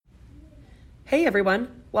Hey everyone,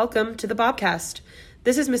 welcome to the Bobcast.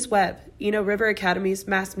 This is Miss Webb, Eno River Academy's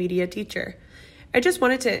mass media teacher. I just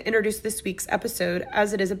wanted to introduce this week's episode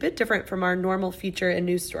as it is a bit different from our normal feature and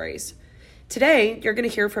news stories. Today, you're going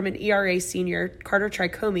to hear from an ERA senior, Carter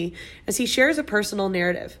Tricomi, as he shares a personal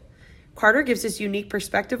narrative. Carter gives his unique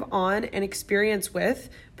perspective on and experience with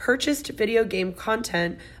purchased video game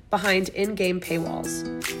content behind in-game paywalls.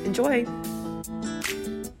 Enjoy!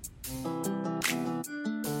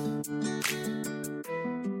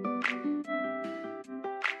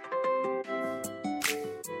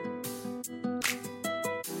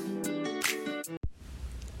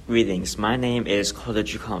 Greetings, my name is Carter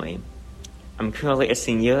Tricomi. I'm currently a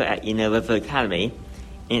senior at Eno River Academy,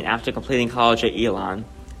 and after completing college at Elon,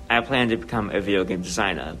 I plan to become a video game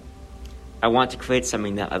designer. I want to create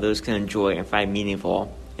something that others can enjoy and find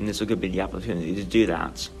meaningful, and this will give me the opportunity to do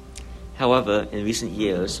that. However, in recent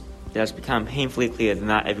years, it has become painfully clear that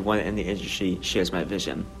not everyone in the industry shares my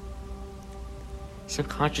vision.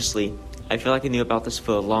 Subconsciously, I feel like I knew about this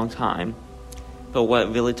for a long time, but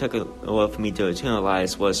what really took a while for me to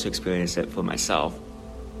internalize was to experience it for myself.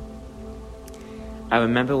 I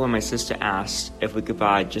remember when my sister asked if we could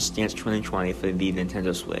buy Just Dance 2020 for the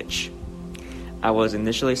Nintendo Switch. I was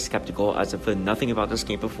initially skeptical as I've heard nothing about this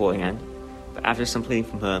game beforehand, but after some pleading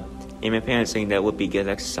from her and my parents saying that it would be good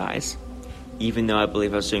exercise, even though I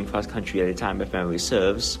believe I was doing cross-country at the time if memory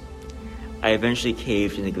serves, I eventually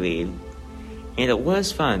caved and agreed. And it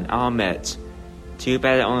was fun, I'll admit. Too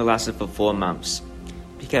bad it only lasted for 4 months.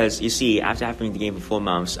 Because, you see, after having the game for 4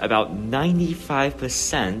 months, about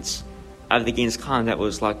 95% of the game's content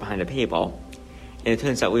was locked behind a paywall. And it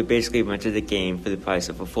turns out we basically rented the game for the price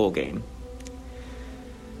of a full game.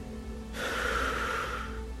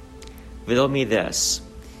 Riddle me this.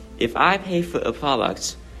 If I pay for a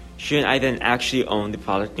product, shouldn't I then actually own the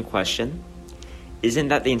product in question? Isn't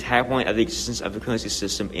that the entire point of the existence of the currency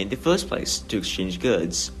system in the first place, to exchange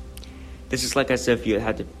goods? This is like as if you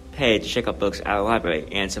had to pay to check out books at a library,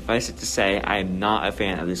 and suffice it to say, I am not a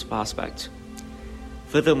fan of this prospect.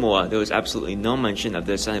 Furthermore, there was absolutely no mention of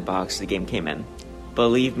the Sunday box the game came in.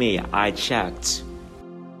 Believe me, I checked.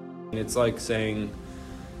 It's like saying,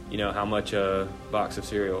 how much a box of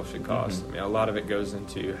cereal should cost. I mean, a lot of it goes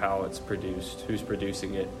into how it's produced, who's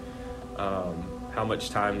producing it, how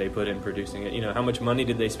much time they put in producing it, how much money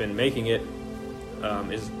did they spend making it,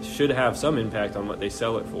 should have some impact on what they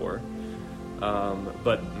sell it for.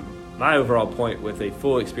 But my overall point with a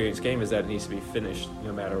full experience game is that it needs to be finished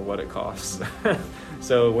no matter what it costs.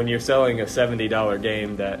 So when you're selling a $70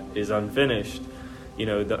 game that is unfinished,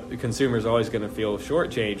 the consumer's always going to feel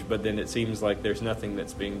shortchanged, but then it seems like there's nothing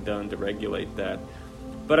that's being done to regulate that.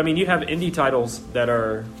 But I mean, you have indie titles that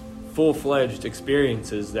are full-fledged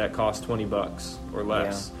experiences that cost $20 or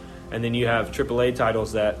less. Yeah. And then you have AAA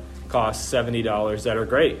titles that cost $70 that are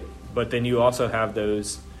great. But then you also have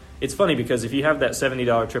those. It's funny because if you have that $70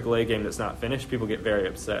 AAA game that's not finished, people get very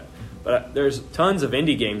upset. But there's tons of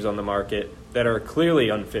indie games on the market that are clearly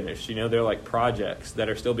unfinished. They're like projects that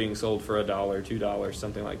are still being sold for $1, $2,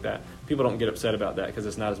 something like that. People don't get upset about that because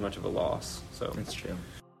it's not as much of a loss. So that's true.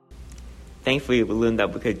 Thankfully, we learned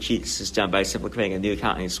that we could cheat the system by simply creating a new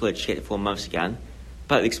account and Switch to get 4 months again.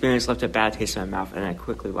 But the experience left a bad taste in my mouth, and I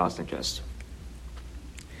quickly lost interest.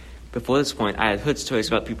 Before this point, I had heard stories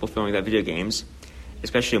about people feeling that video games,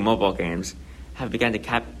 especially mobile games, have begun to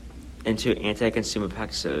tap into anti-consumer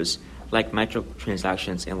practices like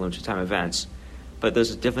microtransactions and limited-time events. But there's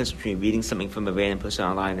a difference between reading something from a random person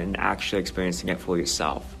online and actually experiencing it for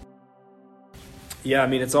yourself. Yeah, I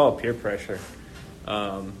mean, it's all peer pressure.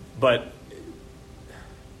 But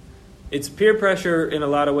it's peer pressure in a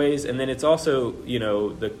lot of ways, and then it's also,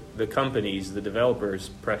 the companies, the developers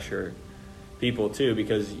pressure people too,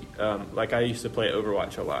 because like I used to play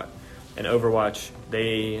Overwatch a lot. And Overwatch,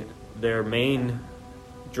 their main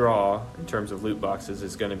draw in terms of loot boxes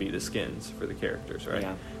is going to be the skins for the characters, right?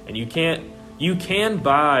 Yeah. And you can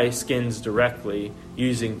buy skins directly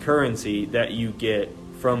using currency that you get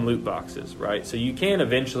from loot boxes, right? So you can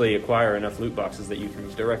eventually acquire enough loot boxes that you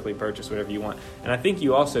can directly purchase whatever you want. And I think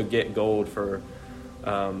you also get gold for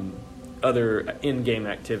other in-game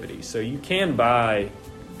activities. So you can buy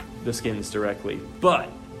the skins directly, but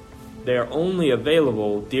they're only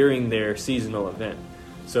available during their seasonal event.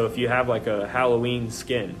 So if you have like a Halloween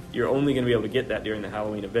skin, you're only going to be able to get that during the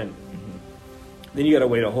Halloween event. Mm-hmm. Then you got to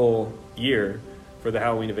wait a whole year for the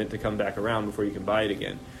Halloween event to come back around before you can buy it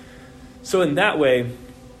again. So in that way,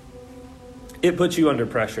 it puts you under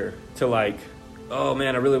pressure to like, oh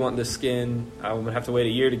man, I really want this skin. I'm going to have to wait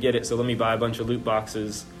a year to get it, so let me buy a bunch of loot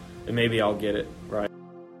boxes and maybe I'll get it, right?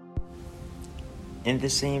 In the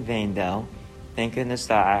same vein, though, Thank goodness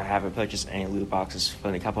that I haven't purchased any loot boxes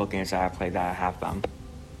for the couple of games that I played that I have them.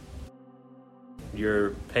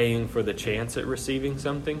 You're paying for the chance at receiving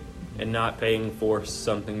something and not paying for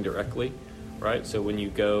something directly, right? So when you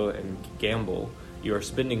go and gamble, you are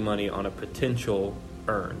spending money on a potential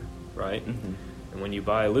earn, right? Mm-hmm. And when you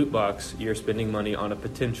buy a loot box, you're spending money on a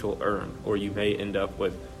potential earn, or you may end up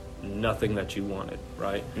with nothing that you wanted,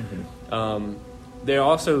 right? Mm-hmm. They're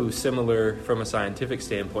also similar from a scientific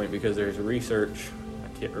standpoint because there's research,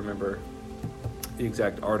 I can't remember the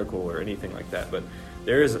exact article or anything like that, but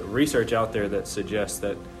there is research out there that suggests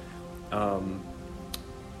that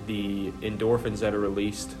the endorphins that are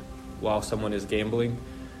released while someone is gambling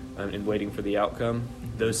and waiting for the outcome,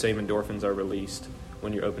 those same endorphins are released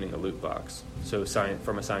when you're opening a loot box. So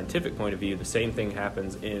from a scientific point of view, the same thing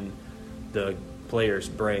happens in the player's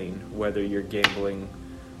brain, whether you're gambling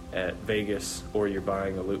at Vegas or you're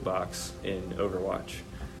buying a loot box in Overwatch.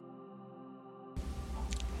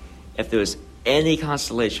 If there was any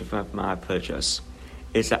consolation from my purchase,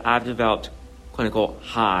 it's that I've developed quote-unquote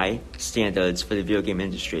high standards for the video game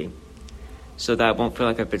industry so that I won't feel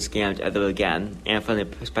like I've been scammed ever again, and from the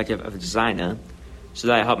perspective of a designer, so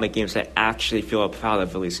that I help make games that I actually feel proud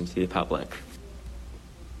of releasing to the public.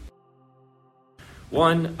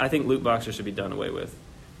 One, I think loot boxes should be done away with.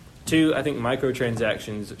 Two, I think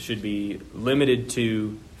microtransactions should be limited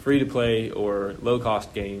to free-to-play or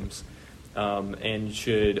low-cost games,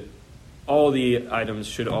 and all the items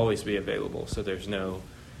should always be available, so there's no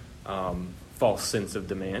false sense of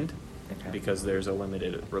demand because there's a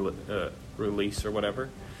limited release or whatever.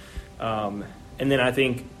 And then I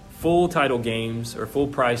think full title games or full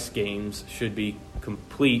price games should be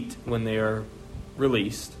complete when they are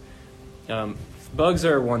released. Bugs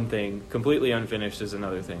are one thing, completely unfinished is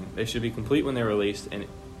another thing. They should be complete when they're released, and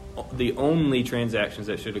the only transactions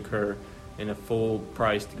that should occur in a full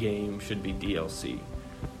priced game should be DLC,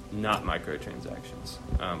 not microtransactions.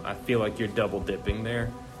 I feel like you're double dipping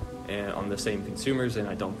there and on the same consumers, and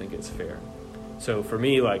I don't think it's fair. So for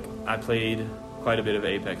me, like, I played quite a bit of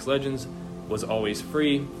Apex Legends, was always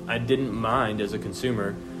free. I didn't mind as a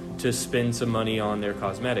consumer to spend some money on their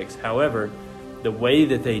cosmetics. However, the way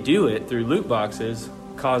that they do it through loot boxes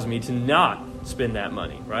caused me to not spend that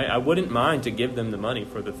money, right? I wouldn't mind to give them the money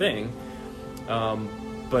for the thing,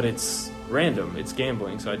 but it's random, it's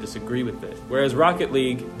gambling, so I disagree with it. Whereas Rocket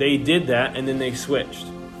League, they did that and then they switched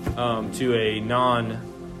to a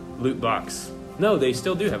non-loot box. No, they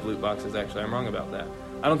still do have loot boxes, actually. I'm wrong about that.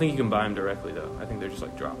 I don't think you can buy them directly, though. I think they're just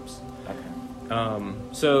like drops. Okay.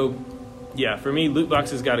 So, yeah, for me, loot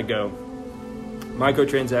boxes got to go.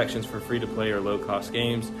 Microtransactions for free-to-play or low-cost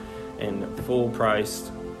games, and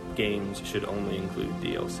full-priced games should only include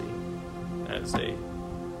DLC as a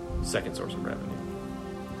second source of revenue.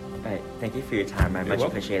 All right, thank you for your time. I much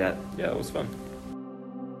appreciate it. Yeah, it was fun.